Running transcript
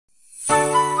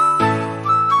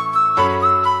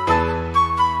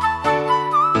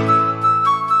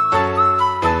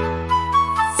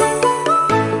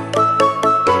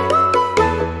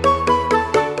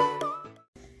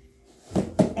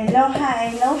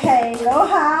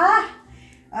aloha.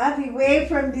 All the way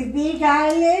from the Big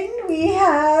Island, we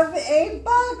have a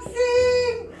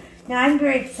boxing. Now, I'm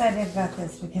very excited about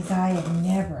this because I have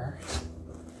never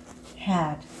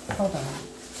had, hold on.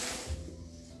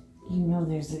 You know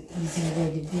there's an easy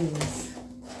way to do this.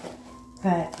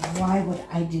 But why would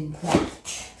I do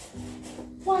that?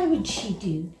 Why would she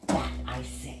do that, I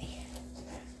say?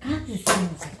 God, this thing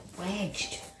is like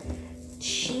wedged.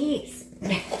 Jeez.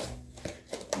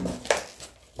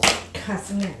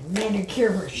 Cost me a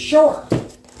manicure for sure.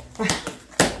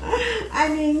 I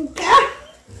mean, God.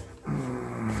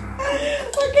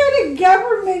 What kind of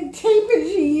government tape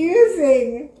is she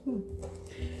using?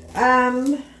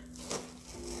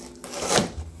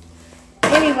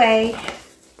 Anyway,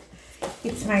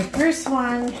 it's my first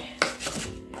one,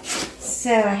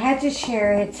 so I had to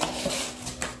share it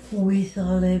with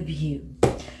all of you.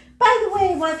 By the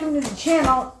way, welcome to the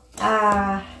channel.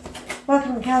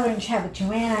 Welcome to Color and Chat with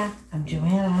Joanna. I'm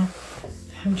Joanna.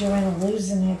 I'm Joanna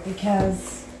losing it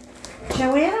because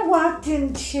Joanna walked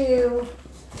into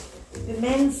the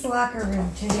men's locker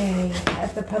room today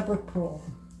at the public pool.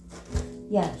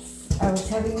 Yes, I was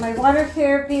having my water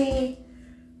therapy.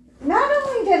 Not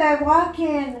only did I walk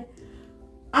in,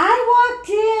 I walked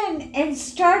in and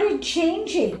started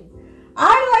changing.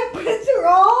 I went through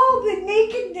all the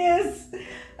nakedness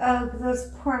of those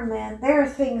poor men. There are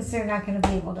things they're not going to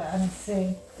be able to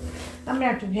unsee. I'm going to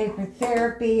have to pay for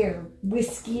therapy or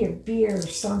whiskey or beer or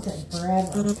something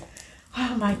forever.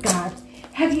 Oh my God.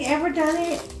 Have you ever done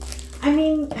it? I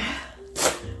mean,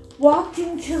 walked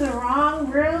into the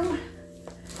wrong room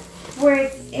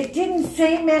where it didn't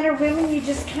say men or women, you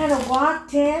just kind of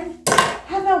walked in?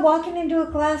 How about walking into a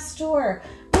glass door?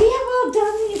 We have all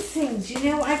done these things, you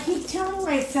know. I keep telling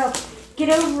myself, get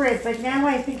over it, but now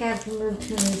I think I have to move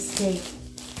to a new state.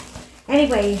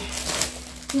 Anyway,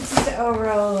 this is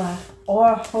Oraloa,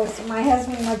 or what my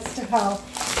husband likes to call,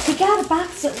 he got a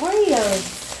box of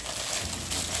Oreos.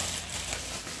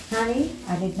 Honey,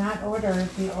 I did not order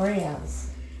the Oreos.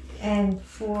 And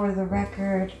for the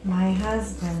record, my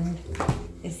husband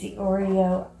is the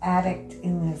Oreo addict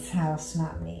in this house,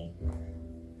 not me.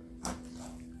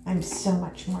 I'm so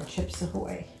much more Chips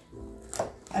Ahoy.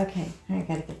 Okay, I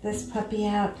gotta get this puppy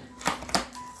out.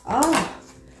 Oh,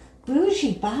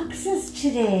 bougie boxes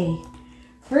today.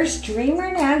 First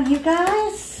dreamer now, you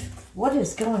guys? What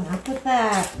is going up with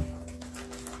that?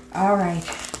 All right,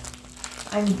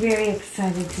 I'm very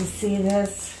excited to see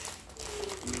this.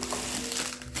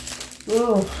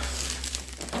 Ooh,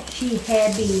 she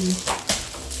heavy.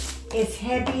 It's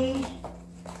heavy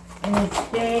and it's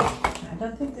big. I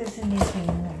don't think there's anything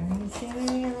in there. You see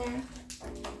anything in there?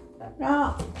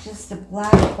 No, just a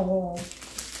black hole.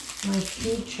 My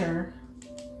future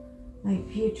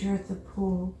at the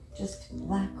pool. Just a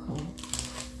black hole.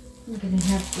 I'm gonna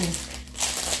have to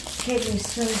get new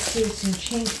swimsuits and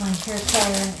change my hair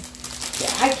color.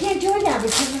 I can't do it now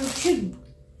because I'm too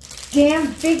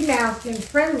damn big-mouthed and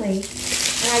friendly,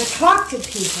 and I talk to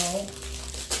people.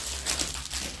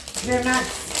 They're not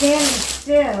standing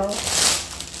still.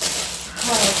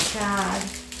 Oh, God.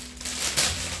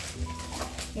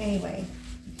 Anyway,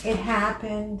 it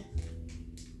happened,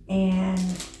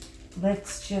 and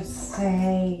let's just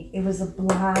say it was a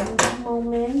blind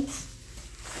moment,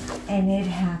 and it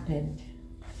happened.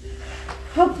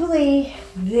 Hopefully,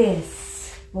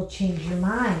 this will change your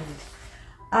mind.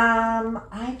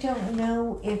 I don't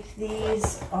know if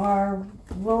these are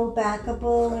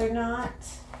rollbackable or not.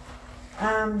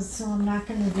 So I'm not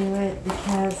going to do it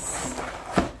because,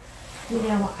 you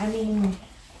know, I mean,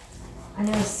 I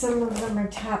know some of them are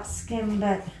top skin,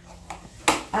 but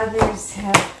others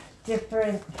have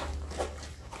different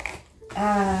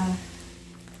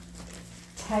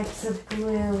types of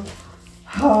glue.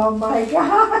 Oh my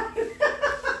God.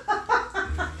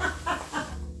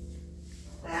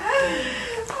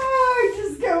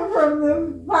 From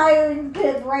the firing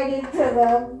pit right into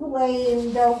the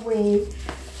flame, don't we?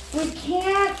 We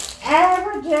can't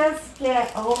ever just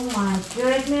get, oh my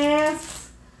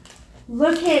goodness.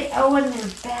 Look at, oh, and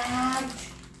they're bagged.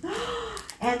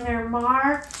 And they're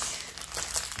marked.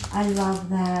 I love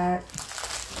that.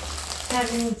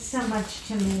 That means so much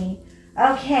to me.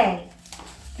 Okay.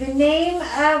 The name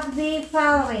of the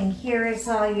following. Here is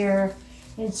all your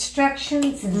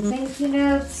instructions and thank you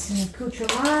notes and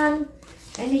accoutrement.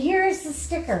 And here is the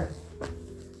sticker.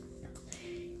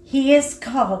 He is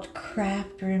called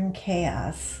Craft Room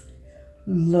Chaos.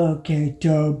 Look at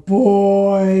the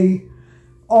boy.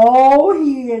 Oh,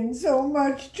 he in so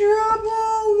much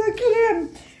trouble. Look at him.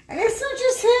 And it's not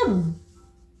just him.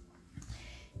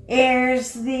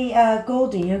 There's the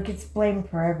Goldie who gets blamed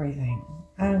for everything.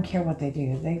 I don't care what they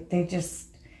do. They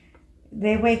just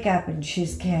they wake up and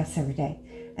choose chaos every day.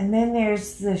 And then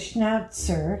there's the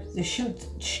schnauzer,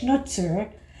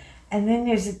 and then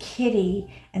there's a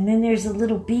kitty, and then there's a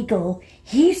little beagle.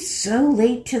 He's so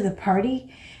late to the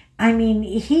party. I mean,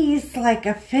 he's like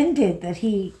offended that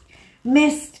he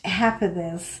missed half of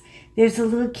this. There's a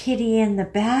little kitty in the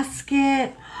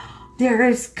basket. There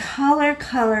is color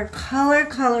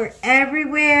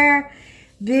everywhere.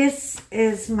 This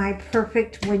is my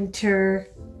perfect winter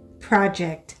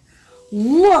project.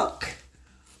 Look!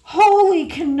 Holy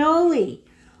cannoli!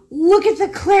 Look at the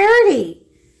clarity!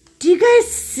 Do you guys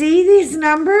see these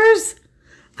numbers?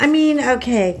 I mean,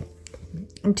 okay,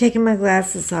 I'm taking my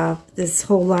glasses off. This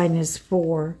whole line is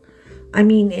 4. I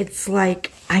mean, it's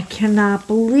like, I cannot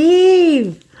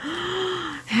believe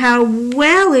how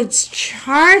well it's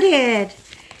charted.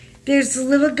 There's a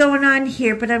little going on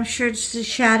here, but I'm sure it's the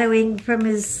shadowing from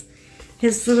his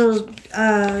little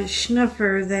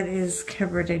schnuffer that is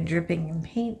covered and dripping in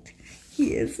paint.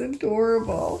 He is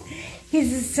adorable.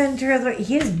 He's the center of the...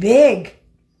 He is big.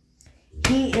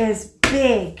 He is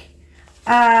big.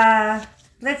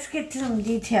 Let's get to some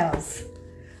details.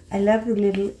 I love the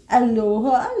little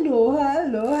aloha, aloha,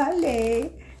 aloha,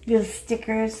 le. Little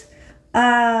stickers.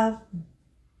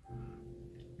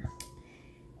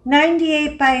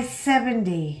 98 by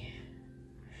 70.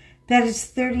 That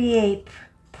is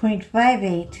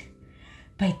 38.58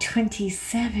 by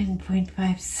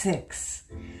 27.56.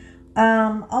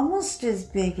 Almost as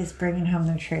big as bringing home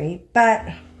the tree, but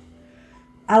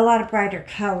a lot of brighter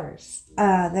colors.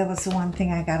 That was the one thing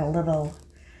I got a little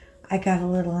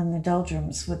in the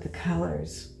doldrums with the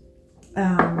colors.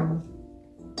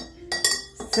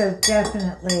 So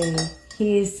definitely,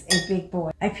 he's a big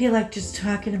boy. I feel like just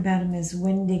talking about him is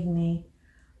winding me.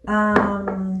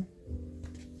 Oh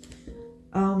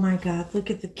my God, look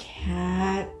at the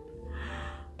cat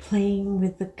playing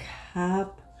with the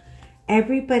cup.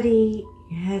 Everybody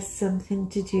has something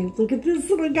to do. Look at this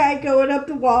little guy going up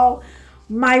the wall.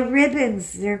 My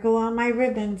ribbons, there go all my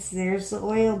ribbons. There's the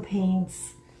oil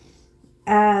paints.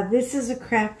 This is a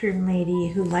craft room lady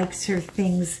who likes her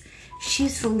things.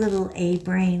 She's a little A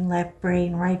brain, left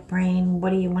brain, right brain. What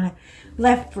do you want to?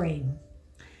 Left brain.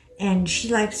 And she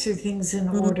likes her things in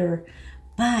order.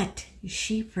 But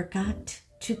she forgot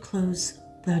to close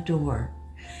the door.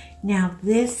 Now,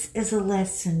 this is a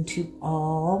lesson to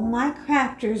all my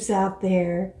crafters out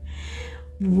there.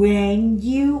 When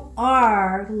you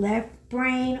are left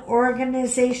brain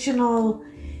organizational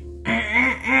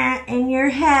in your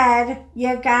head,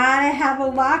 you gotta have a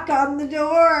lock on the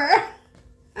door.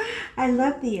 I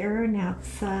love the urn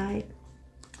outside.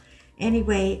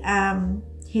 Anyway,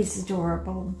 he's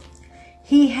adorable.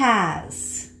 He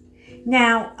has.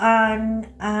 Now,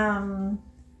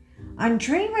 on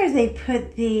Dreamer, they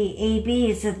put the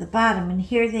ABs at the bottom, and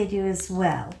here they do as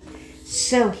well.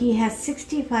 So he has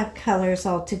 65 colors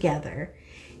altogether.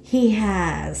 He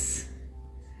has,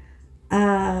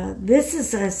 this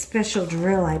is a special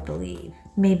drill, I believe.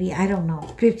 Maybe, I don't know,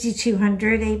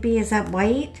 5200 AB, is that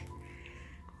white?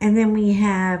 And then we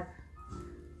have,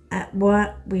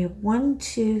 we have 1,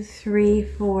 2, 3,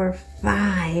 4,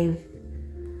 5.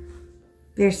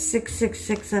 There's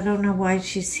 666, I don't know why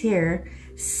she's here.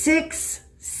 6,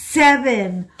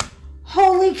 7.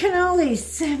 Holy cannoli,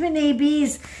 7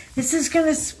 ABs. This is going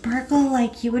to sparkle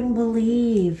like you wouldn't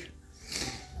believe.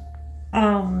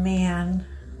 Oh, man.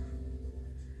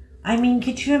 I mean,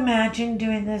 could you imagine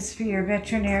doing this for your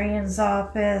veterinarian's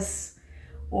office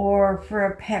or for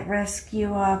a pet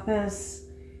rescue office?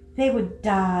 They would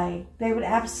die. They would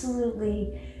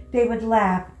absolutely, they would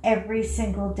laugh every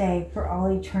single day for all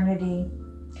eternity.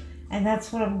 And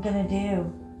that's what I'm going to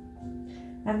do.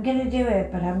 I'm going to do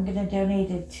it, but I'm going to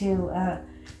donate it to a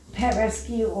pet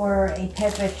rescue or a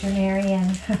pet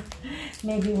veterinarian.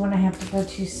 Maybe when I have to go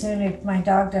too soon if my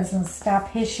dog doesn't stop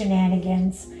his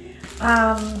shenanigans.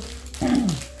 I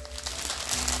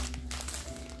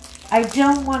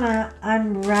don't want to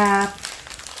unwrap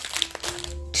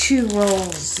 2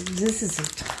 rolls. This is a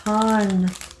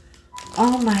ton.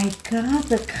 Oh my God,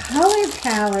 the color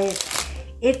palette.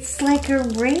 It's like a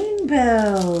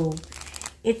rainbow.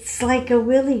 It's like a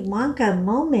Willy Wonka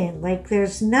moment. Like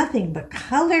there's nothing but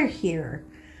color here.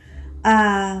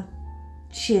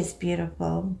 She is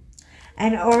beautiful.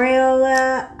 And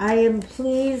Oraloa, I am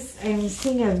pleased. I'm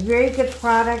seeing a very good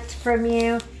product from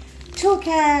you.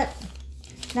 Toolkit,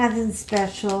 nothing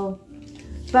special.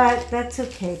 But that's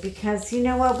okay because you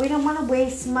know what? We don't want to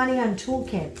waste money on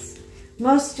toolkits.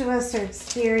 Most of us are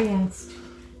experienced.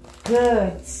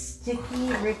 Good.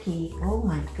 Sticky Ricky. Oh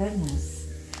my goodness.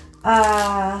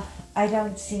 I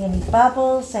don't see any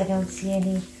bubbles. I don't see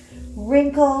any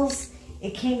wrinkles.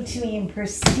 It came to me in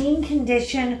pristine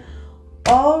condition.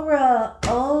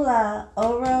 Oraloa,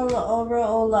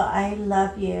 I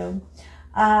love you.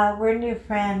 We're new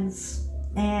friends,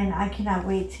 and I cannot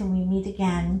wait till we meet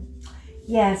again.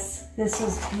 Yes, this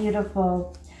was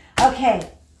beautiful. Okay,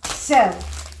 so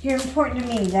you're important to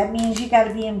me. That means you got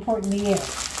to be important to you.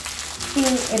 Be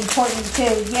important to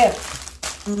you.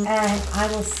 And I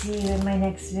will see you in my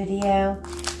next video.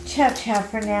 Ciao, ciao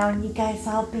for now. And you guys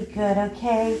all be good,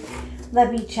 okay?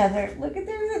 Love each other. Look at,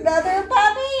 there's another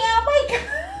puppy. Oh my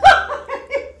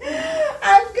God.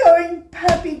 I'm going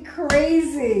puppy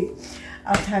crazy.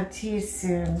 I'll talk to you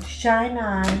soon. Shine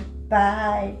on.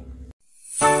 Bye.